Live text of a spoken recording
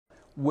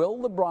Will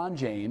LeBron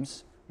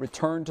James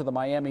return to the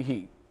Miami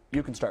Heat?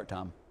 You can start,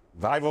 Tom.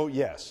 I vote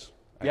yes.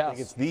 I Yes. think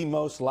it's the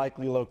most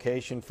likely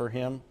location for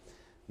him.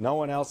 No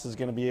one else is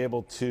going to be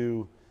able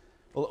to.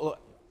 Look,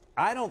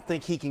 I don't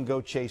think he can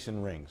go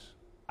chasing rings.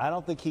 I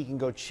don't think he can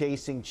go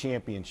chasing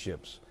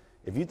championships.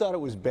 If you thought it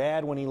was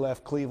bad when he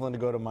left Cleveland to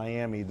go to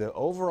Miami, the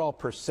overall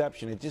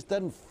perception, it just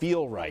doesn't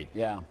feel right.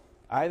 Yeah.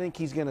 I think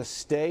he's going to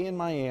stay in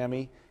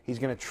Miami. He's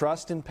going to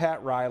trust in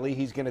Pat Riley.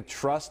 He's going to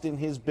trust in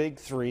his big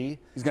three.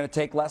 He's going to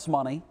take less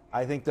money.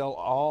 I think they'll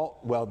all.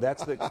 Well,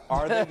 that's the.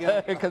 Are they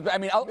going to? Because I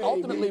mean,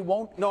 ultimately,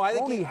 won't. No, I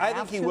think won't I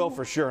think he will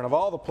for sure. And of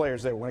all the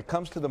players there, when it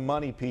comes to the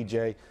money,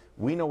 PJ,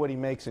 we know what he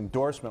makes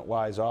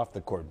endorsement-wise off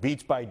the court.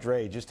 Beats by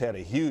Dre just had a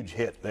huge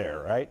hit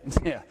there, right?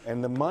 Yeah.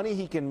 And the money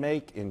he can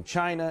make in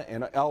China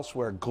and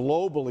elsewhere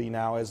globally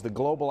now, as the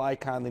global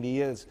icon that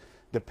he is,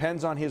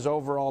 depends on his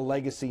overall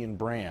legacy and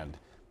brand.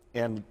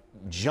 And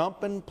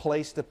jumping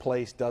place to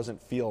place doesn't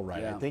feel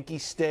right. Yeah. I think he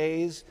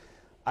stays.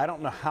 I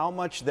don't know how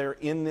much they're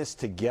in this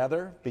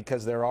together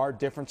because there are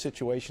different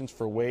situations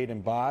for Wade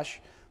and Bosh.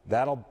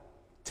 That'll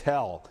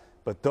tell.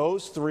 But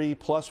those three,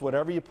 plus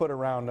whatever you put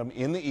around them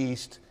in the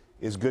East,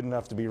 is good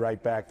enough to be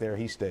right back there.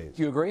 He stays.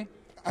 Do you agree?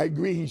 I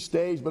agree he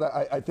stays, but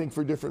I think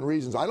for different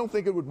reasons. I don't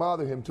think it would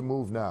bother him to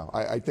move now.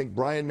 I think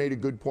Brian made a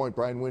good point,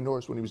 Brian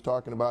Windhorst, when he was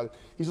talking about it.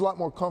 He's a lot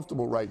more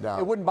comfortable right now.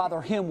 It wouldn't bother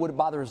him. Would it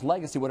bother his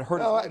legacy? Would it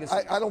hurt his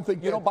legacy? I don't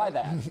think you don't buy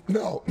that.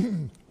 No.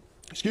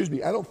 Excuse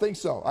me. I don't think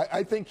so.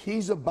 I think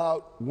he's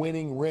about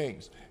winning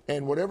rings.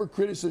 And whatever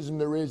criticism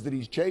there is that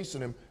he's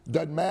chasing him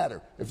doesn't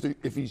matter.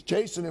 If he's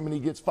chasing him and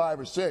he gets 5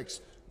 or 6,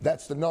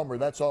 that's the number.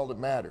 That's all that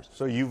matters.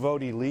 So you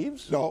vote he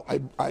leaves? No,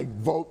 I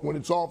vote when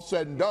it's all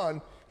said and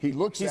done. He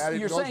looks at it.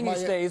 You're saying he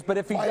stays, but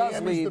if he does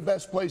leave, Miami's the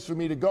best place for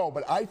me to go.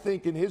 But I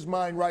think in his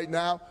mind right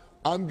now,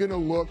 I'm going to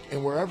look,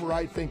 and wherever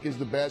I think is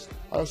the best.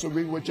 I also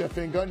agree with what Jeff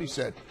Van Gundy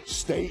said.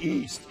 Stay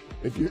East.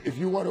 If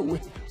you want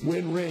to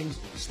win rings,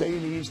 stay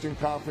in the Eastern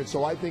Conference.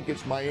 So I think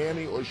it's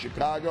Miami or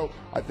Chicago.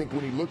 I think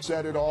when he looks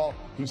at it all,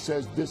 he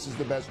says this is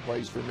the best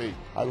place for me.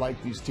 I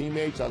like these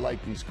teammates. I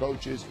like these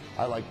coaches.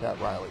 I like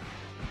Pat Riley.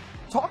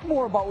 Talk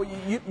more about what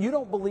you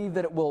don't believe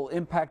that it will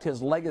impact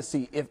his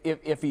legacy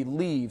if he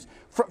leaves.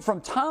 From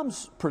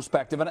Tom's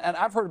perspective, and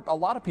I've heard a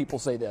lot of people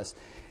say this,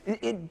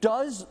 it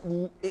does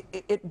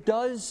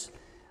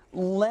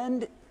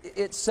lend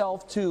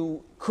itself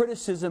to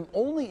criticism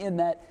only in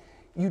that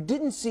you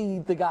didn't see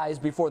the guys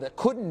before that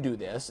couldn't do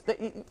this.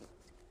 You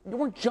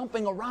weren't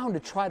jumping around to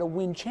try to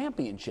win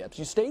championships.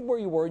 You stayed where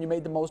you were and you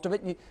made the most of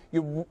it.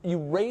 You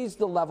raised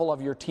the level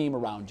of your team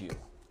around you.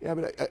 Yeah,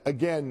 but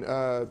again,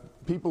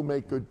 people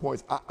make good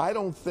points. I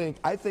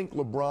think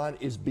LeBron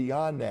is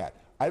beyond that.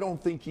 I don't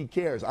think he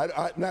cares. I'm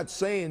not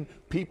saying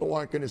people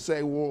aren't going to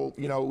say, well,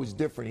 you know, it was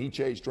different. He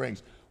chased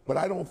rings. But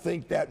I don't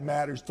think that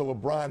matters to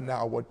LeBron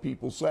now, what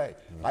people say.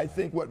 I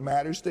think what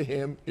matters to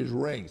him is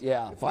rings.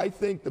 Yeah. If I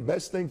think the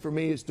best thing for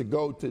me is to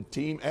go to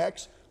Team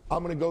X,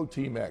 I'm going to go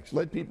Team X.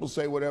 Let people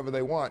say whatever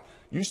they want.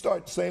 You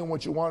start saying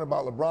what you want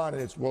about LeBron,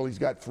 and it's, well, he's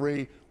got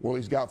 3, well,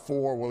 he's got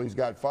 4, well, he's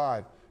got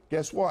 5.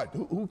 Guess what?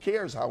 Who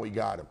cares how he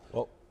got him?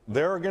 Well,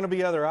 there are going to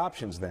be other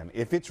options then.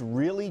 If it's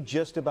really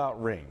just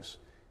about rings,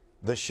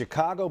 the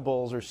Chicago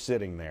Bulls are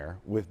sitting there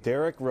with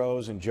Derrick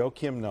Rose and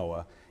Joakim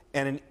Noah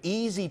and an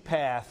easy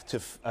path to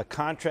a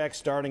contract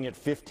starting at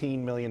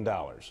 $15 million.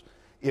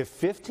 If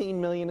 $15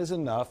 million is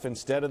enough,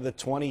 instead of the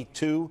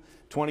 $22,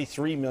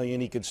 $23 million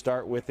he could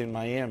start with in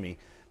Miami,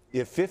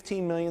 if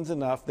 $15 million is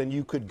enough, then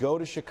you could go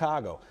to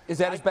Chicago. Is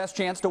that his best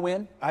chance to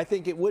win? I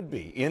think it would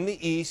be. In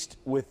the East,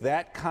 with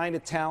that kind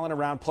of talent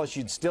around, plus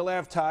you'd still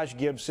have Taj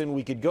Gibson.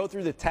 We could go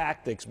through the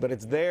tactics, but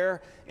it's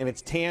there and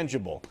it's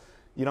tangible.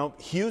 You know,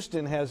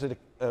 Houston has an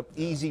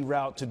easy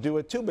route to do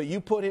it too, but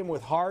you put him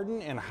with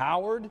Harden and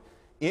Howard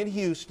in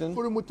Houston.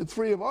 Put him with the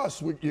 3 of us,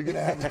 you're going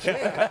to have a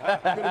chance.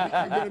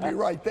 You're going to be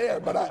right there.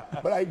 But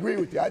I agree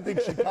with you. I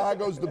think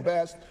Chicago's the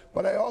best,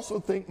 but I also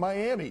think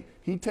Miami.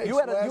 He takes you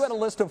had a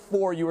list of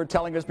 4 you were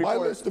telling us before. My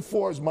list of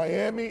 4 is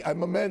Miami.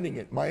 I'm amending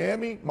it.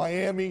 Miami,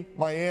 Miami,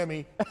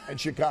 Miami, and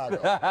Chicago.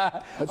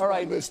 That's all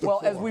right. My list of well,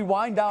 4. as we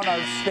wind down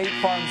our State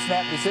Farm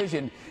Snap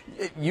decision,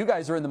 you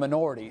guys are in the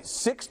minority.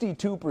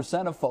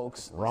 62% of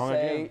folks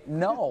say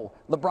no.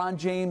 LeBron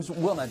James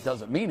will. That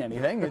doesn't mean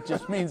anything. It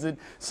just means that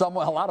a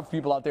lot of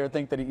people out there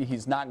think that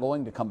he's not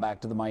going to come back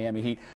to the Miami Heat.